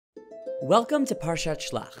Welcome to Parshat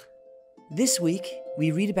Shelach. This week, we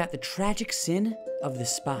read about the tragic sin of the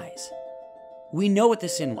spies. We know what the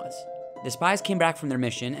sin was. The spies came back from their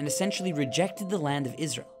mission and essentially rejected the land of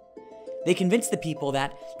Israel. They convinced the people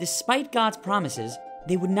that, despite God's promises,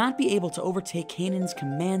 they would not be able to overtake Canaan's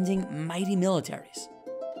commanding, mighty militaries.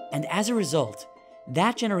 And as a result,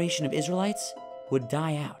 that generation of Israelites would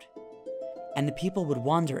die out. And the people would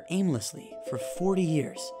wander aimlessly for 40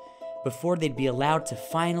 years before they'd be allowed to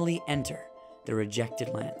finally enter the rejected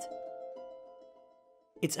land.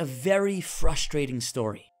 It's a very frustrating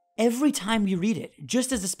story. Every time we read it,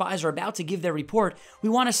 just as the spies are about to give their report, we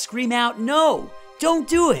want to scream out, "No, don't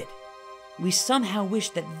do it!" We somehow wish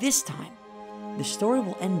that this time, the story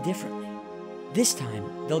will end differently. This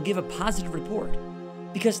time, they'll give a positive report.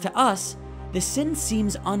 Because to us, the sin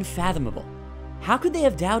seems unfathomable. How could they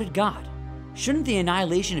have doubted God? Shouldn't the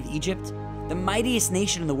annihilation of Egypt, the mightiest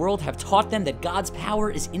nation in the world, have taught them that God's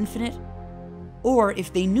power is infinite? Or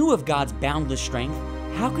if they knew of God's boundless strength,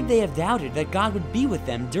 how could they have doubted that God would be with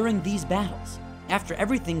them during these battles, after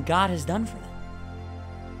everything God has done for them?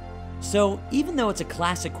 So, even though it's a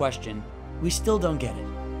classic question, we still don't get it.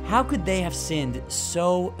 How could they have sinned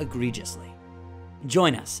so egregiously?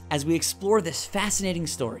 Join us as we explore this fascinating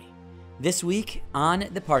story, this week on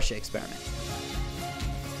the Parsha Experiment.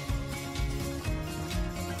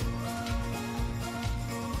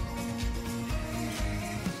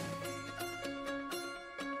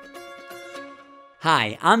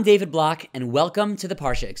 Hi, I'm David Block, and welcome to the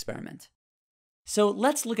Parsha Experiment. So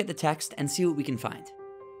let's look at the text and see what we can find.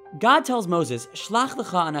 God tells Moses, "Shlach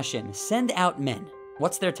lecha anashim," send out men.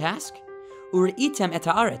 What's their task? Uri'item et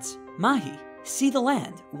haaretz, mahi, see the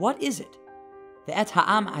land. What is it? Ve'et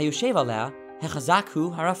ha'am hayoshev aleh, hechazak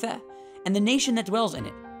hu harafeh, and the nation that dwells in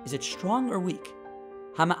it, is it strong or weak?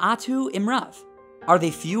 Hama'atu imrav, are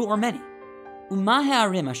they few or many? Uma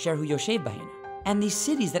ha'arim asher hu yoshev bahin, and these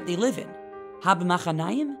cities that they live in,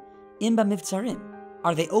 Hab'machanayim im b'mivtzarim,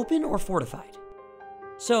 are they open or fortified?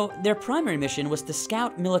 So their primary mission was to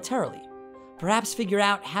scout militarily, perhaps figure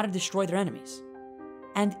out how to destroy their enemies.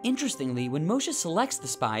 And interestingly, when Moshe selects the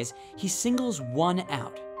spies, he singles one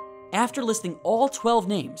out. After listing all 12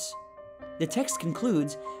 names, the text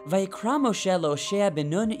concludes, "Vayikra Moshe lo-Hoshea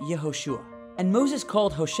ben Nun Yehoshua," and Moses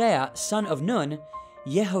called Hoshea, son of Nun,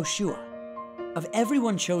 Yehoshua. Of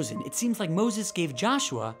everyone chosen, it seems like Moses gave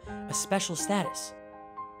Joshua a special status.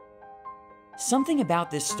 Something about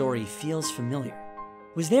this story feels familiar.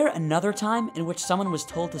 Was there another time in which someone was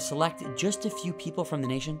told to select just a few people from the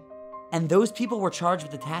nation? And those people were charged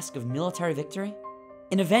with the task of military victory?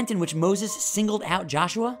 An event in which Moses singled out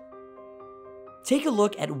Joshua? Take a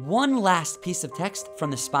look at one last piece of text from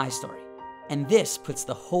the spy story, and this puts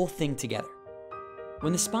the whole thing together.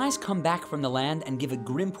 When the spies come back from the land and give a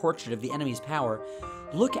grim portrait of the enemy's power,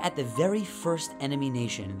 look at the very first enemy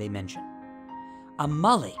nation they mention.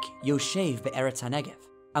 Amalek Yoshev be'eretz HaNegev.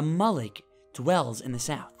 Amalek dwells in the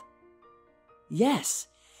south. Yes,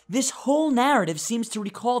 this whole narrative seems to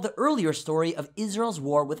recall the earlier story of Israel's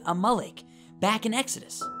war with Amalek, back in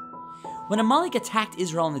Exodus. When Amalek attacked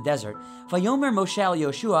Israel in the desert, Vayomer Moshe el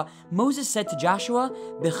Yoshua, Moses said to Joshua,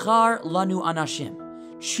 "Bechar lanu anashim,"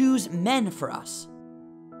 choose men for us.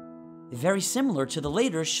 Very similar to the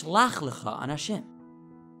later Shlach lecha anashim.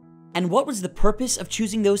 And what was the purpose of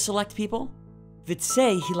choosing those select people?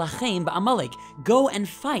 Vitzei hilachem ba'Amalek, go and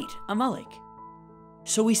fight Amalek.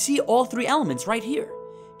 So we see all three elements right here.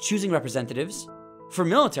 Choosing representatives, for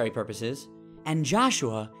military purposes, and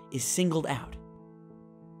Joshua is singled out.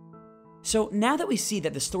 So now that we see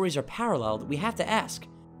that the stories are paralleled, we have to ask,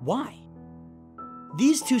 why?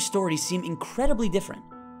 These two stories seem incredibly different.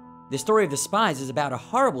 The story of the spies is about a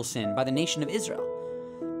horrible sin by the nation of Israel.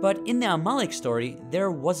 But in the Amalek story, there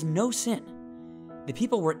was no sin. The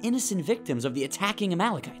people were innocent victims of the attacking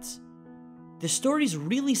Amalekites. The stories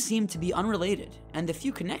really seem to be unrelated, and the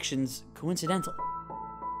few connections coincidental.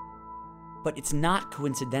 But it's not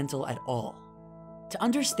coincidental at all. To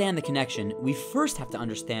understand the connection, we first have to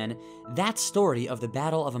understand that story of the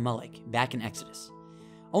Battle of Amalek back in Exodus.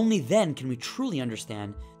 Only then can we truly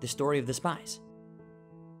understand the story of the spies.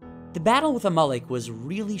 The battle with Amalek was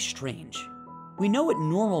really strange. We know what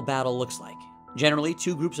normal battle looks like. Generally,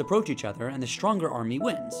 two groups approach each other and the stronger army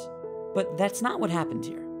wins. But that's not what happened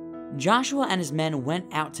here. Joshua and his men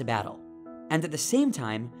went out to battle, and at the same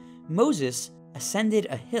time, Moses ascended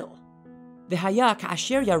a hill. V'haya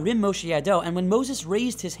ka'asher yarim Moshe yado, and when Moses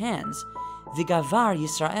raised his hands, v'gavar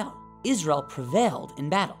Yisrael, Israel prevailed in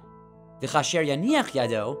battle. V'chasher yaniach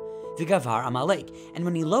yado, v'gavar Amalek, and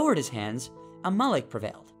when he lowered his hands, Amalek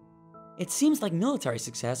prevailed. It seems like military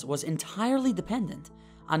success was entirely dependent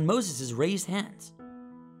on Moses' raised hands.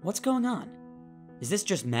 What's going on? Is this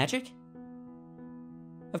just magic?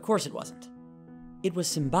 Of course it wasn't. It was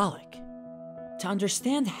symbolic. To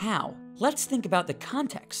understand how, let's think about the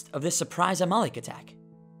context of this surprise Amalek attack.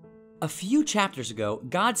 A few chapters ago,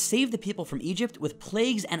 God saved the people from Egypt with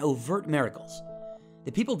plagues and overt miracles.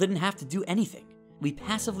 The people didn't have to do anything. We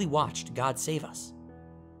passively watched God save us.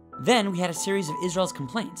 Then we had a series of Israel's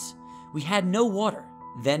complaints. We had no water,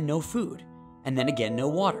 then no food, and then again no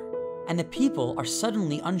water. And the people are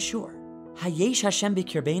suddenly unsure. Hayesh Hashem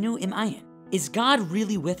b'kirbeinu im ayin. Is God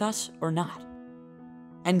really with us or not?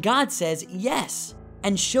 And God says yes,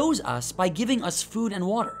 and shows us by giving us food and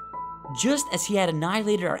water. Just as he had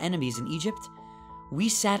annihilated our enemies in Egypt, we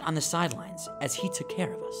sat on the sidelines as he took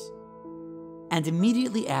care of us. And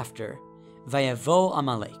immediately after, Vayavo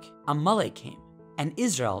Amalek came, and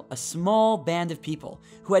Israel, a small band of people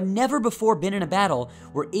who had never before been in a battle,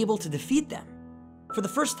 were able to defeat them. For the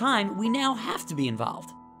first time, we now have to be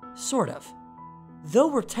involved. Sort of. Though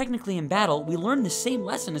we're technically in battle, we learn the same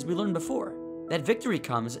lesson as we learned before, that victory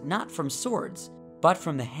comes not from swords, but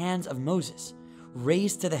from the hands of Moses,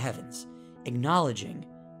 raised to the heavens, acknowledging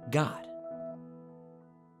God.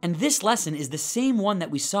 And this lesson is the same one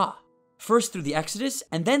that we saw, first through the Exodus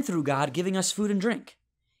and then through God giving us food and drink.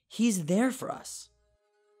 He's there for us.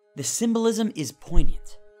 The symbolism is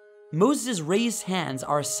poignant. Moses' raised hands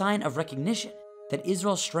are a sign of recognition that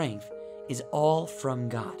Israel's strength is all from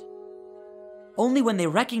God. Only when they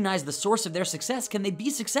recognize the source of their success can they be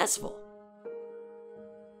successful.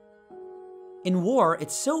 In war,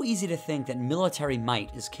 it's so easy to think that military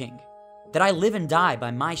might is king, that I live and die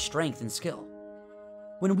by my strength and skill.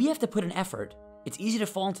 When we have to put an effort, it's easy to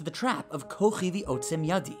fall into the trap of kochi v'otzem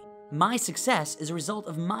yadi. My success is a result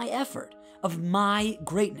of my effort, of my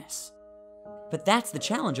greatness. But that's the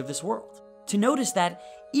challenge of this world. To notice that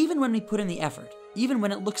even when we put in the effort, even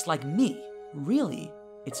when it looks like me, really,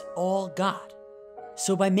 it's all God.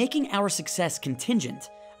 So by making our success contingent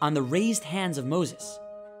on the raised hands of Moses,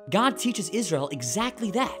 God teaches Israel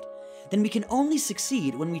exactly that. Then we can only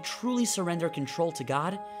succeed when we truly surrender control to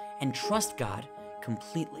God and trust God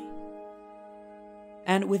completely.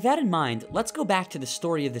 And with that in mind, let's go back to the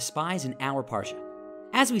story of the spies in our Parsha.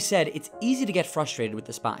 As we said, it's easy to get frustrated with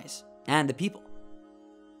the spies and the people.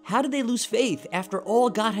 How did they lose faith after all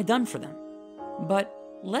God had done for them? But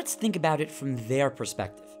let's think about it from their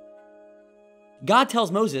perspective. God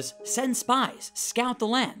tells Moses, send spies, scout the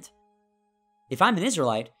land. If I'm an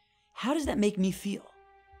Israelite, how does that make me feel?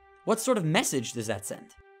 What sort of message does that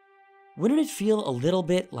send? Wouldn't it feel a little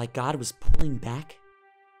bit like God was pulling back?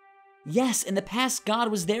 Yes, in the past, God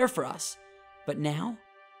was there for us. But now,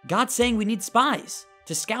 God's saying we need spies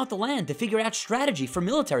to scout the land, to figure out strategy for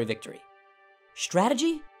military victory.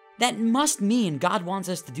 Strategy? That must mean God wants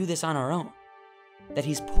us to do this on our own, that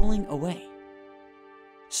he's pulling away.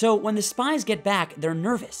 So when the spies get back, they're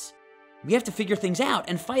nervous. We have to figure things out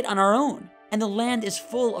and fight on our own. And the land is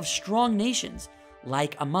full of strong nations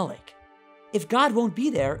like Amalek. If God won't be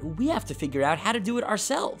there, we have to figure out how to do it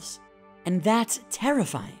ourselves. And that's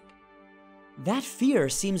terrifying. That fear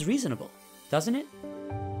seems reasonable, doesn't it?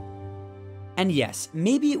 And yes,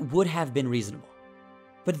 maybe it would have been reasonable.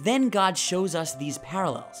 But then God shows us these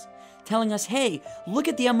parallels, telling us, hey, look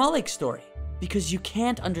at the Amalek story, because you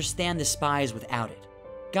can't understand the spies without it.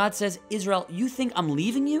 God says, Israel, you think I'm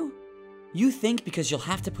leaving you? You think because you'll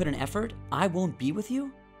have to put an effort, I won't be with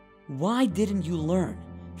you? Why didn't you learn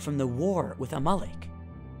from the war with Amalek?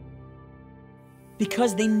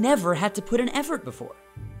 Because they never had to put an effort before.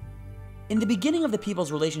 In the beginning of the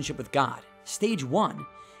people's relationship with God, stage 1,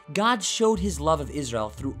 God showed his love of Israel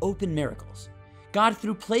through open miracles. God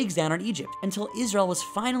threw plagues down on Egypt until Israel was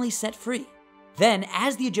finally set free. Then,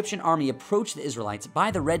 as the Egyptian army approached the Israelites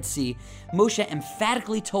by the Red Sea, Moshe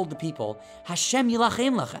emphatically told the people, Hashem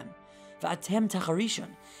yilachem lachem, v'atem tacharishon.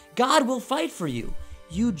 God will fight for you.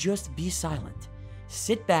 You just be silent.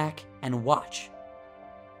 Sit back and watch.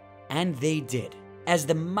 And they did, as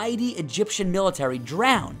the mighty Egyptian military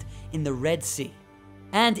drowned in the Red Sea.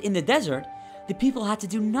 And in the desert, the people had to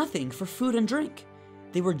do nothing for food and drink.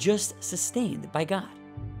 They were just sustained by God.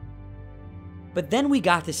 But then we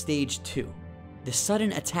got to stage 2, the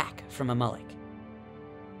sudden attack from Amalek.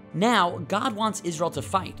 Now, God wants Israel to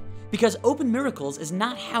fight, because open miracles is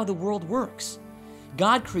not how the world works.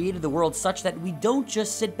 God created the world such that we don't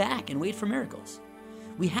just sit back and wait for miracles.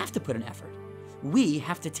 We have to put an effort. We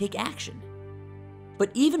have to take action.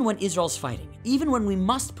 But even when Israel's fighting, even when we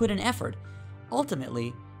must put an effort,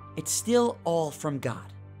 ultimately, it's still all from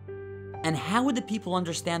God. And how would the people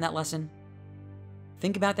understand that lesson?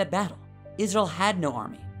 Think about that battle. Israel had no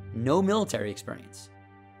army, no military experience.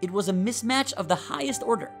 It was a mismatch of the highest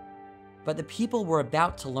order. But the people were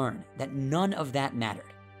about to learn that none of that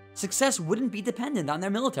mattered. Success wouldn't be dependent on their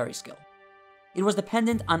military skill. It was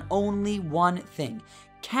dependent on only one thing.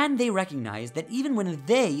 Can they recognize that even when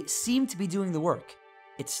they seem to be doing the work,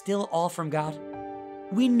 it's still all from God?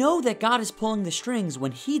 We know that God is pulling the strings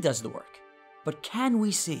when He does the work, but can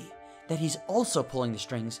we see that He's also pulling the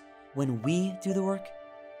strings when we do the work?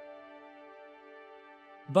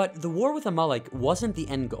 But the war with Amalek wasn't the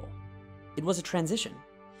end goal. It was a transition,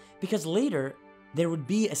 because later there would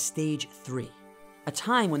be a stage 3, a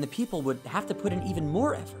time when the people would have to put in even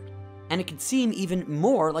more effort, and it could seem even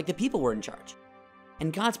more like the people were in charge,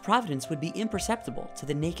 and God's providence would be imperceptible to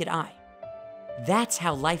the naked eye. That's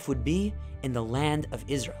how life would be in the land of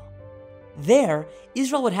Israel. There,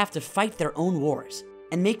 Israel would have to fight their own wars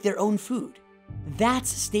and make their own food. That's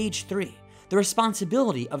stage 3, the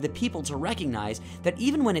responsibility of the people to recognize that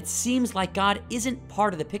even when it seems like God isn't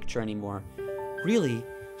part of the picture anymore, really,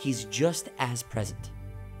 He's just as present.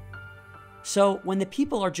 So when the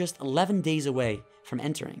people are just 11 days away from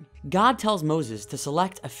entering, God tells Moses to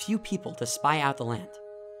select a few people to spy out the land.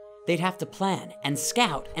 They'd have to plan and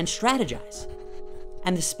scout and strategize.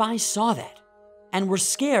 And the spies saw that and were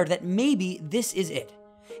scared that maybe this is it.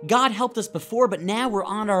 God helped us before, but now we're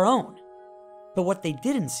on our own. But what they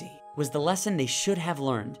didn't see was the lesson they should have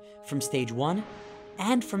learned from stage 1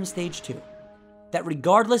 and from stage 2. That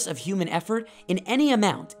regardless of human effort, in any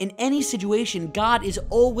amount, in any situation, God is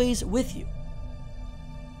always with you.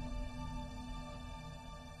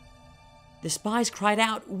 The spies cried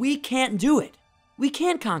out, "We can't do it. We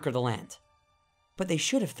can't conquer the land." But they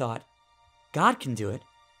should have thought, God can do it.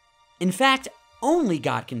 In fact, only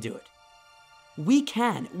God can do it.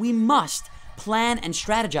 We must plan and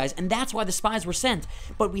strategize, and that's why the spies were sent.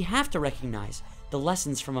 But we have to recognize the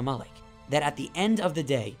lessons from Amalek, that at the end of the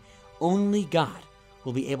day, only God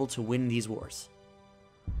will be able to win these wars.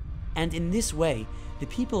 And in this way, the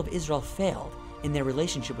people of Israel failed in their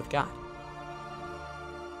relationship with God.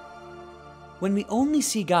 When we only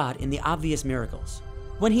see God in the obvious miracles,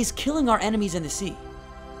 when He's killing our enemies in the sea,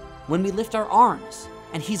 when we lift our arms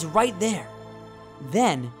and He's right there,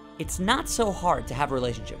 then it's not so hard to have a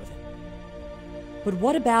relationship with Him. But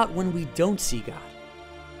what about when we don't see God?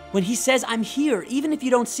 When He says, "I'm here, even if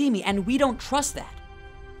you don't see me," and we don't trust that?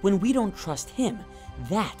 When we don't trust Him,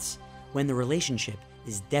 that's when the relationship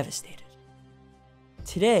is devastated.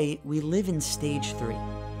 Today, we live in stage 3.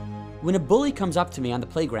 When a bully comes up to me on the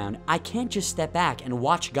playground, I can't just step back and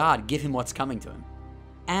watch God give him what's coming to him.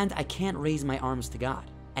 And I can't raise my arms to God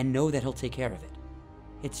and know that He'll take care of it.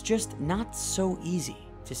 It's just not so easy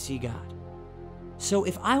to see God. So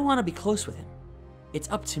if I want to be close with Him, it's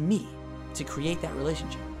up to me to create that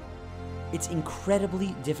relationship. It's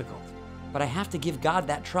incredibly difficult, but I have to give God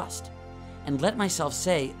that trust and let myself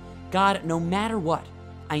say, "God, no matter what,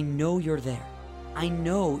 I know You're there. I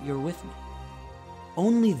know You're with me."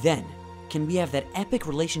 Only then can we have that epic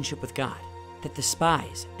relationship with God that the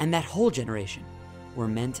spies and that whole generation were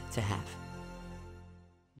meant to have.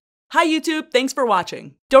 Hi YouTube, thanks for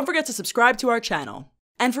watching. Don't forget to subscribe to our channel.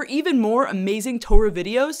 And for even more amazing Torah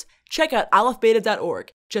videos, check out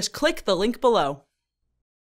aleph-beta.org. Just click the link below.